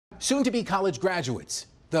Soon-to-be college graduates.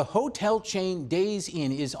 The hotel chain Days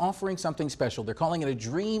Inn is offering something special. They're calling it a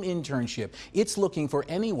dream internship. It's looking for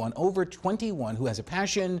anyone over 21 who has a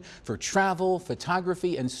passion for travel,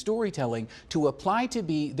 photography, and storytelling to apply to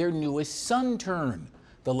be their newest Suntern.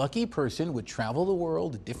 The lucky person would travel the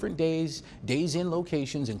world different Days Inn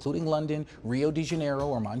locations, including London, Rio de Janeiro,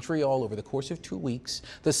 or Montreal over the course of 2 weeks.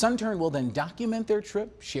 The Suntern will then document their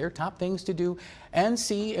trip, share top things to do and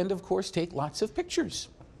see, and of course take lots of pictures.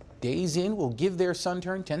 Days Inn will give their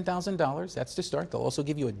Suntern $10,000. That's to start. They'll also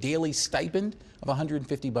give you a daily stipend of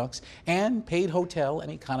 $150 and paid hotel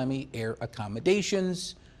and economy air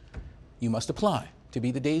accommodations. You must apply to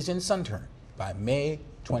be the Days Inn Suntern by May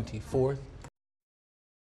 24th.